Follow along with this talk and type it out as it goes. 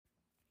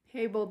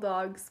Hey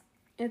Bulldogs,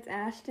 It's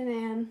Ashton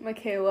and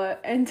Michaela,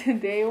 and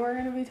today we're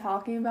going to be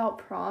talking about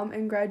prom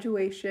and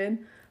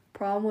graduation.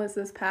 Prom was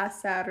this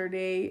past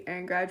Saturday,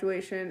 and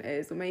graduation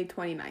is May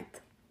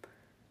 29th.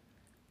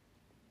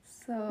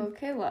 so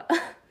Kayla,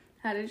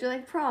 how did you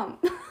like prom?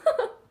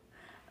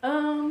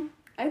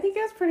 I think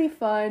it was pretty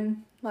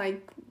fun.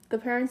 Like, the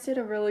parents did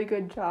a really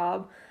good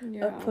job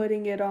of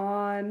putting it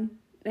on,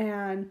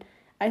 and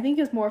I think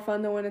it's more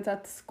fun than when it's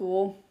at the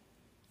school.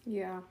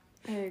 Yeah,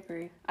 I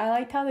agree. I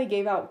liked how they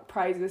gave out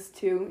prizes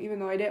too, even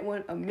though I didn't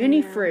want a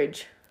mini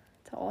fridge.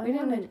 That's all I We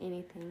didn't wanted. win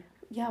anything.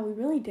 Yeah, we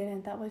really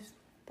didn't. That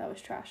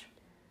was trash.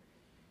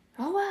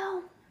 Oh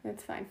well.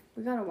 It's fine.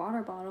 We got a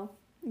water bottle.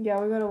 Yeah,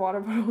 we got a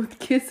water bottle with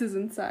kisses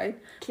inside,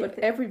 but Kisses.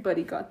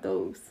 everybody got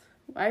those.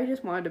 I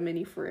just wanted a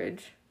mini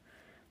fridge,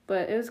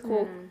 but it was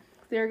cool.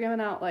 They were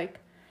giving out like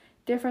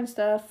different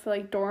stuff,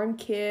 like dorm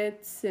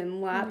kits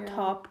and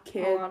laptop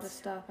kits, A lot of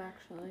stuff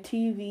actually.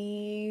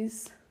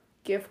 TVs,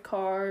 gift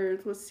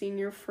cards with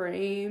senior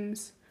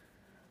frames.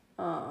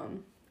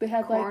 They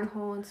had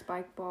Cornhole and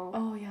spike ball.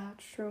 Oh yeah,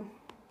 it's true.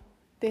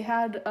 They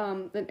had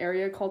an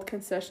area called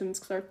concessions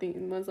because our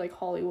theme was like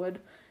Hollywood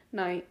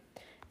night,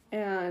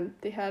 and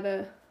they had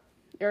a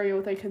area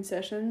with like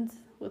concessions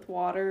with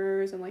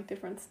waters and like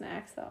different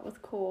snacks. That was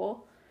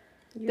cool.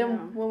 Yeah.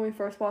 Then when we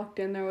first walked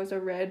in, there was a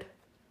red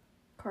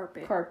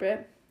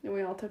carpet. and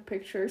we all took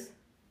pictures.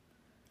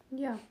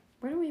 Yeah.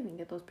 Where do we even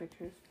get those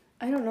pictures?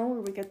 I don't know where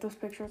we get those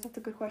pictures. That's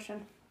a good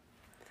question.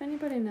 If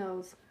anybody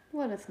knows,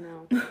 let us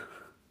know.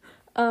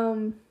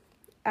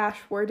 Ash,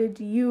 where did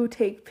you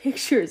take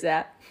pictures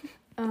at?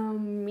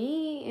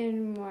 Me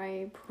and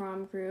my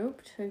prom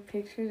group took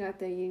pictures at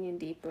the Union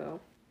Depot.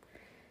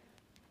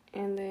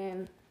 And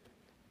then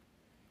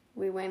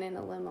we went in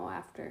a limo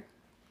after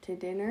to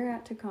dinner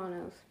at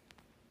Tucano's.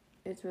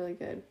 It's really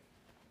good.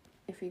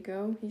 If you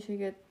go, you should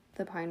get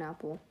the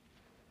pineapple.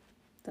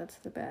 That's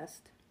the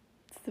best.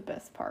 It's the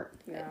best part.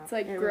 Yeah, It's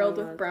like it grilled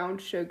really with was. brown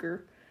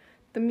sugar.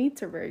 The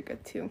meats are very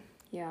good too.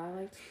 Yeah, I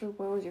liked what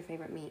was your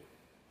favorite meat?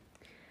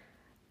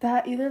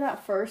 Either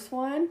that first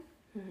one,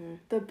 Mm-hmm.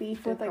 the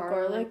beef The with like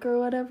garlic. garlic or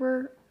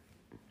whatever,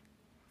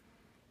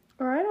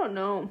 or I don't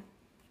know.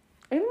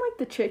 I even like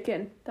the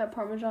chicken, that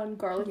Parmesan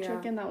garlic Yeah.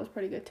 chicken. That was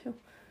pretty good too.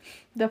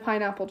 The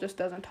pineapple just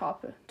doesn't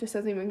top it. Just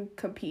doesn't even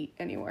compete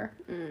anywhere.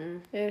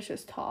 Mm-mm. It's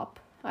just top.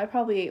 I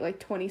probably ate like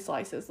 20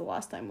 slices the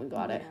last time we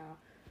got it. Yeah.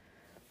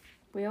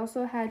 We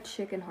also had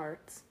chicken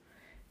hearts.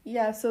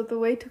 Yeah, so the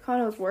way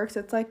Tucano's works,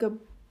 it's like a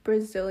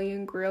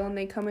Brazilian grill, and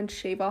they come and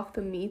shave off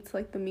the meats,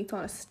 like the meat's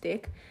on a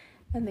stick,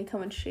 and they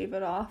come and shave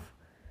it off.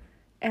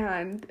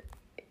 And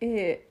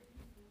they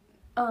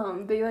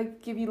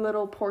like give you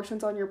little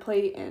portions on your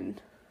plate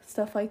and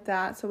stuff like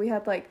that. So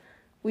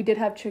we did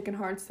have chicken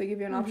hearts. They give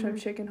you an option of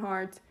chicken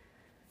hearts,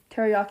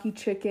 teriyaki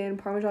chicken,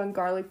 Parmesan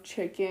garlic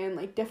chicken,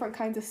 like different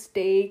kinds of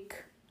steak.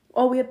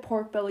 Oh, we had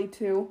pork belly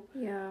too.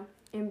 Yeah.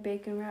 And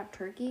bacon wrapped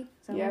turkey.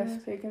 Is that what it Yes,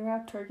 is? bacon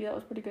wrapped turkey. That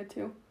was pretty good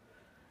too.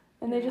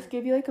 And Yeah. they just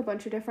give you like a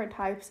bunch of different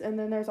types. And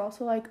then there's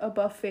also like a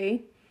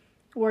buffet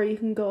where you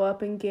can go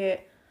up and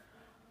get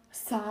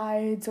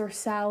sides or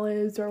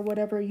salads or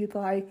whatever you'd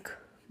like.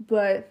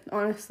 But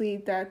honestly,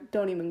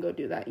 don't even go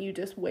do that. You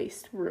just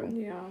waste room.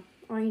 Yeah.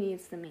 All you need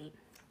is the meat.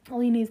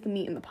 All you need is the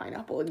meat and the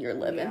pineapple, and you're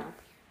living.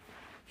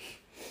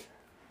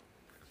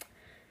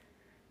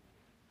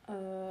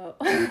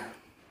 Yeah.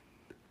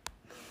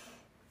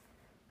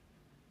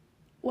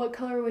 What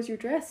color was your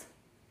dress?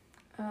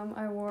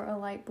 I wore a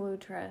light blue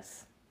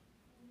dress.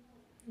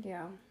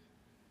 Yeah.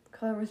 What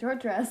color was your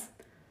dress?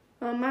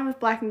 Mine was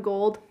black and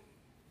gold.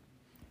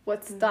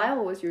 What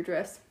style was your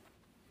dress?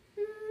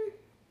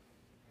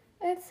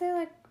 I'd say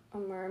like a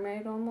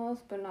mermaid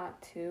almost, but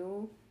not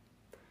too.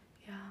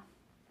 Yeah.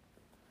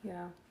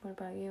 Yeah. What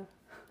about you?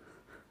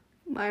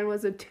 Mine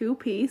was a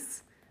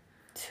 2-piece.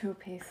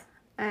 2-piece.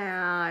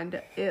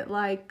 And it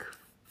like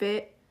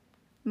fit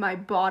my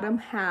bottom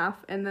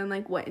half and then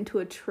like went into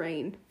a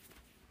train,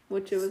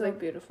 which it was So like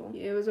beautiful.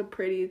 it was a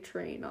pretty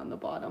train on the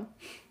bottom.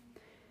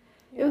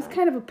 Yeah. It was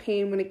kind of a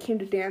pain when it came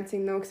to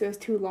dancing though, because it was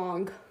too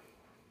long.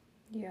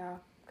 Yeah,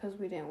 because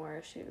we didn't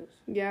wear shoes.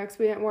 Yeah, because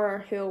we didn't wear our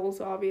heels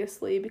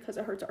obviously because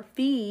it hurts our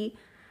feet,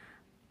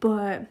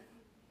 but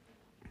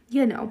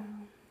you know,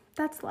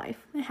 that's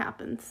life. It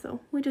happens. So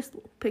we just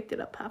picked it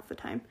up half the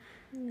time.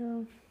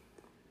 Yeah.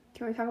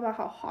 Can we talk about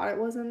how hot it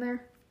was in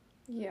there?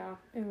 Yeah,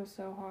 it was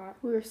so hot.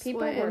 We were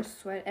People sweating. were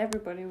sweating.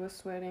 Everybody was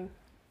sweating.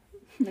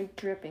 Like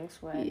dripping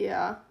sweat.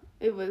 Yeah,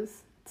 it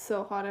was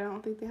so hot. I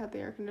don't think they had the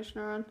air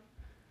conditioner on.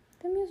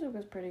 The music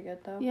was pretty good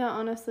though. Yeah,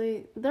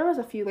 honestly, there was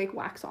a few like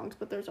whack songs,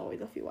 but there's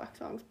always a few whack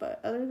songs. But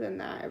other than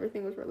that,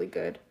 everything was really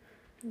good.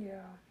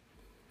 Yeah.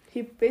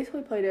 He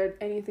basically played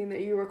anything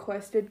that you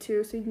requested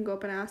to, so you can go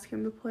up and ask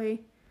him to play,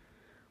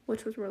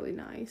 which was really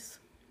nice.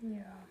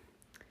 Yeah.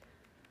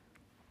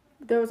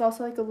 There was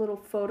also like a little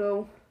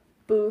photo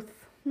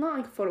booth, not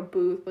like a photo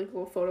booth, like a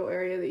little photo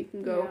area that you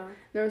can go. Yeah.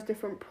 There was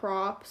different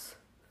props.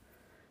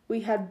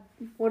 We had,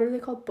 what are they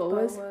called,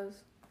 boas?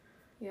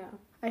 Yeah.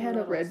 I had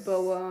a red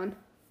boa on.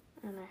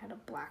 And I had a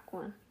black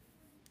one.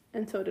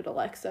 And so did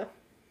Alexa.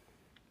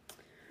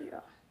 Yeah.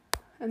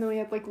 And then we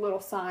had, like,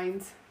 little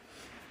signs.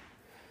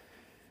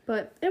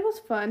 But it was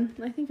fun.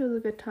 I think it was a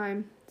good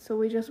time. So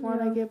we just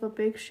want to give a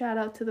big shout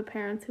out to the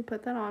parents who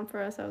put that on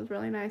for us. That was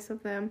really nice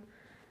of them.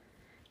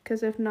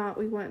 Because if not,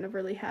 we wouldn't have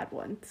really had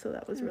one. So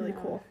that was really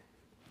cool.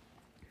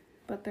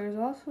 But there's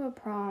also a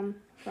prom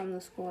from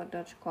the school at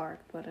Dutch Clark,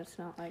 but it's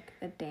not like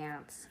a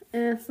dance.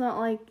 And it's not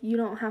like you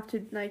don't have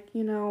to, like,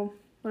 you know,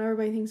 when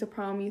everybody thinks of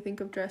prom, you think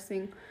of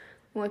dressing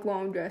like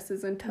long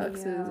dresses and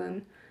tuxes.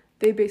 And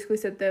they basically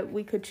said that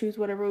we could choose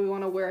whatever we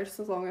want to wear just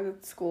as long as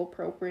it's school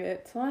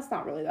appropriate. So that's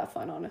not really that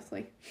fun,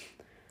 honestly.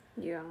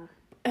 Yeah.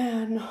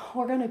 And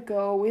we're going to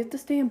go. We have to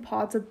stay in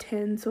pods of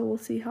 10, so we'll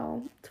see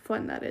how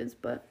fun that is.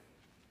 But,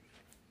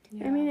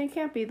 I mean, it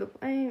can't be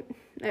I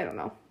don't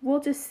know. We'll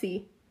just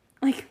see.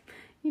 Like,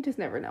 you just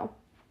never know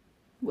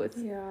with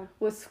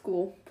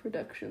school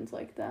productions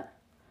like that.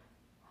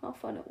 How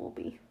fun it will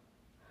be.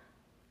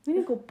 We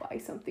need to go buy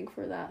something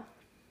for that.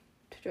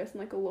 To dress in,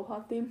 like,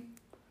 aloha theme.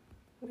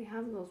 We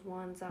have those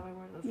ones that we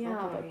wear in the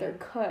football but they're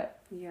cut.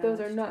 Yeah, those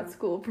are not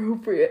school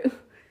appropriate.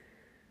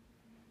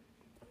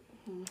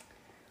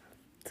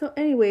 So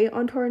anyway,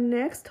 on to our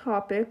next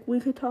topic. We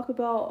could talk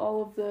about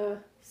all of the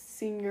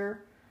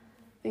senior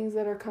things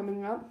that are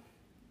coming up.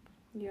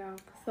 Yeah.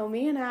 So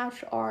me and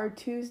Ash are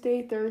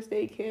Tuesday,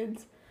 Thursday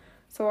kids.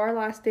 So our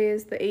last day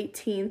is the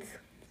 18th.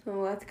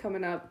 So that's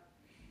coming up.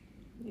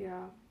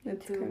 Yeah. In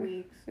 2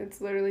 weeks.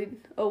 It's literally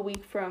a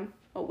week from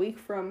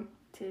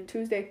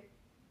Tuesday.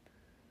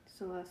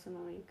 So less than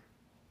a week.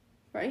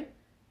 Right?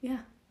 Yeah.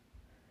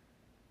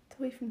 It's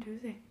a week from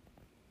Tuesday.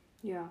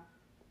 Yeah.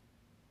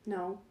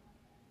 No.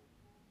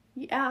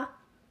 Yeah.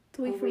 It's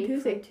a week from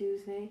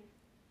Tuesday.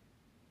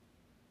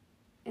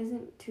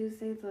 Isn't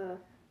Tuesday the...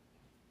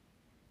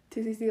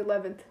 Tuesday's the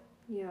 11th.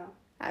 Yeah.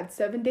 Add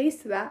 7 days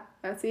to that.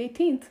 That's the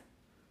 18th.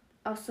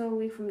 Also a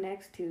week from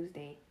next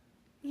Tuesday.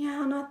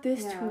 Yeah, not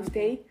this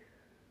Tuesday. Okay.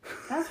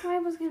 That's why I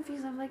was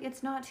confused. I'm like,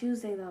 it's not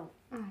Tuesday though.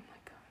 Oh my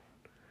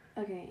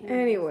god. Okay.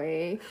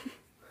 Anyway,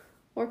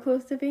 we're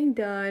close to being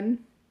done.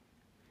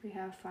 We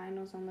have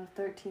finals on the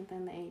 13th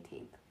and the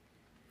 18th.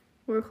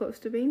 We're close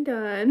to being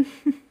done.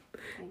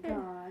 Thank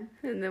God.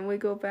 And then we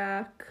go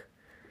back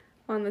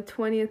on the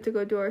 20th to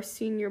go do our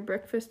senior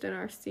breakfast and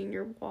our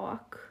senior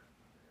walk,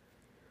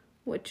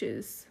 which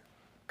is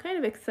kind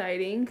of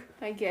exciting,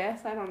 I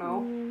guess. I don't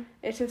know.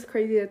 It's just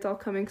crazy that it's all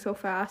coming so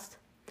fast.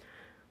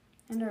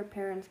 And our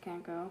parents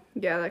can't go.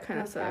 Yeah, that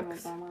kind of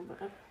sucks. Kind of a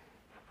bummer,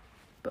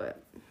 but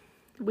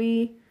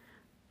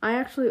I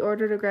actually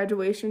ordered a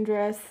graduation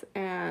dress,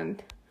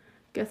 and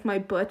guess my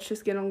butt's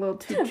just getting a little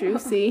too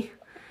juicy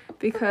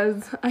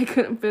because I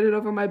couldn't fit it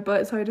over my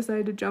butt, so I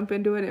decided to jump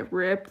into it and it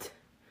ripped.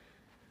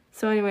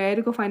 So anyway, I had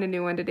to go find a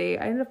new one today.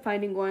 I ended up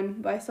finding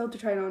one, but I still have to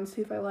try it on and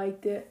see if I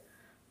liked it.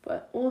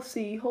 But we'll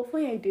see.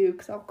 Hopefully I do,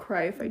 because I'll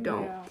cry if I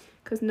don't.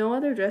 Because no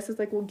other dresses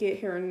will get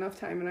here in enough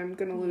time, and I'm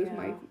going to lose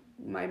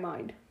my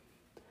mind.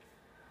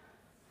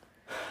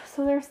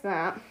 So there's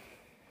that.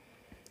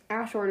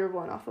 Ash ordered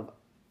one off of...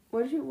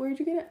 where'd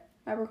you get it?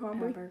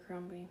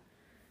 Abercrombie.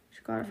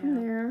 She got it from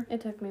there.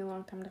 It took me a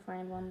long time to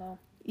find one, though.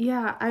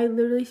 Yeah, I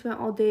literally spent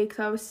all day, because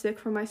I was sick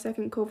from my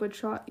second COVID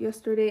shot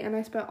yesterday, and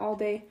I spent all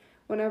day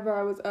whenever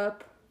I was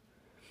up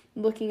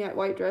looking at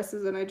white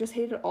dresses, and I just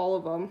hated all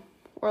of them.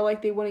 Or,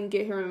 they wouldn't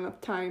get here in enough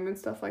time and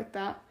stuff like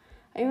that.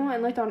 I even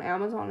went, on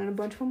Amazon, and a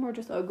bunch of them were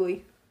just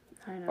ugly.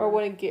 I know. Or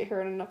wouldn't get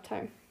here in enough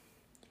time.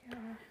 Yeah.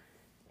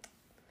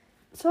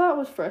 So that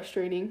was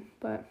frustrating,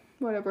 but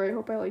whatever. I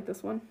hope I like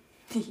this one.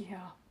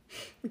 Yeah.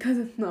 Because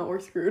if not, we're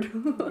screwed.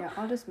 Yeah,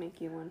 I'll just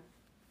make you one.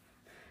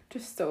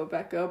 Just sew it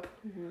back up.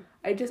 Mm-hmm.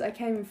 I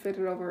can't even fit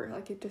it over.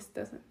 It just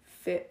doesn't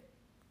fit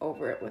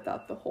over it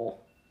without the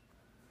hole.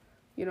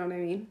 You know what I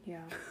mean?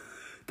 Yeah.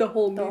 The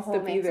hole needs to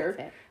be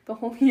there. The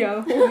hole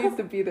needs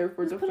to be there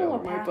for it to fit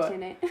over my butt.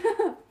 In it.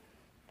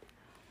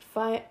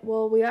 Fine.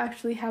 Well, we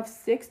actually have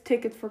 6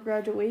 tickets for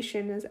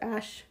graduation, as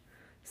Ash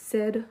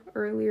said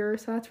earlier,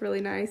 so that's really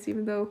nice,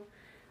 even though,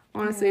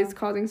 honestly, it's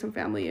causing some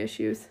family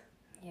issues.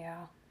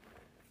 Yeah.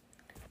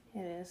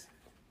 It is.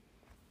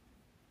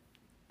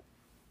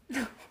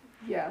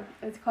 Yeah,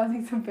 it's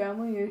causing some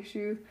family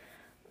issues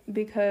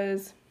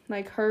because,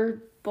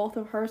 both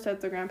of her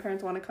sets of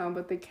grandparents want to come,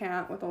 but they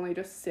can't with only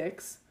just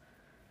 6.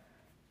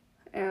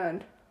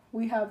 And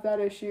we have that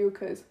issue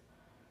because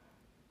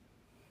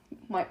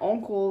my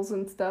uncles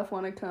and stuff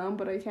want to come,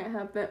 but I can't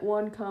have that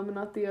one come and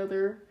not the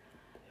other.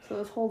 So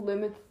this whole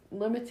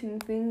limiting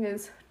thing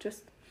is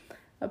just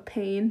a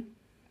pain.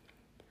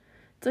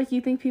 It's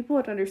you think people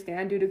would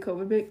understand due to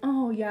COVID,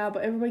 oh yeah,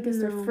 but everybody gets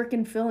their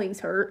freaking feelings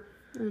hurt.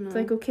 It's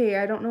okay,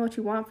 I don't know what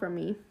you want from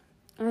me.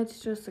 And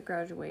it's just a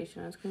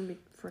graduation. It's going to be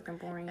freaking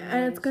boring anyways.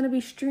 And it's going to be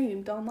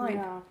streamed online.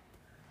 Yeah.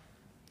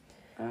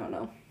 I don't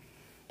know.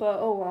 But,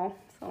 oh well,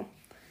 so.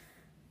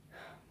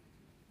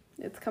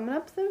 It's coming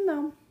up soon,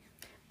 though.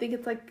 I think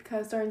it's,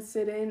 kind of starting to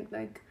set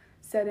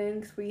in,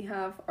 because we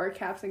have our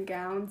caps and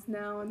gowns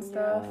now and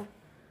stuff.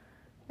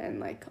 Yeah.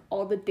 And,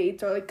 all the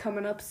dates are,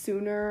 coming up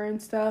sooner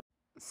and stuff.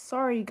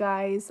 Sorry,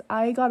 guys.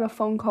 I got a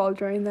phone call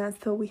during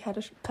that, so we had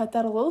to cut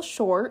that a little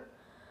short.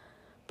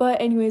 But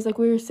anyways, like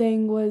we were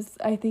saying, was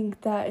I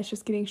think that it's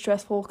just getting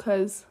stressful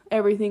because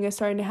everything is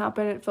starting to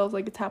happen. It feels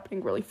like it's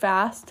happening really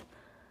fast.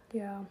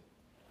 Yeah.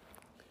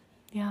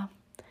 Yeah.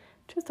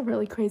 Just a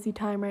really crazy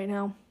time right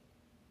now.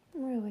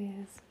 It really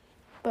is.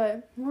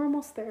 But we're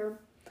almost there.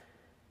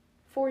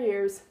 4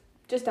 years.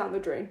 Just down the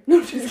drain.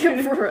 No, just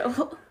kidding. For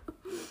real.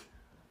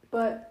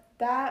 But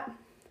that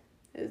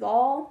is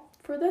all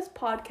for this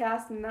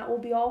podcast, and that will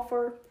be all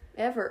for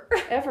Ever.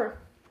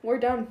 We're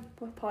done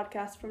with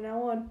podcasts from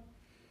now on.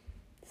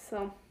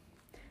 So,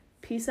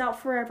 peace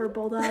out forever,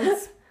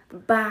 Bulldogs.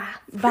 Bye.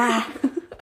 Bye.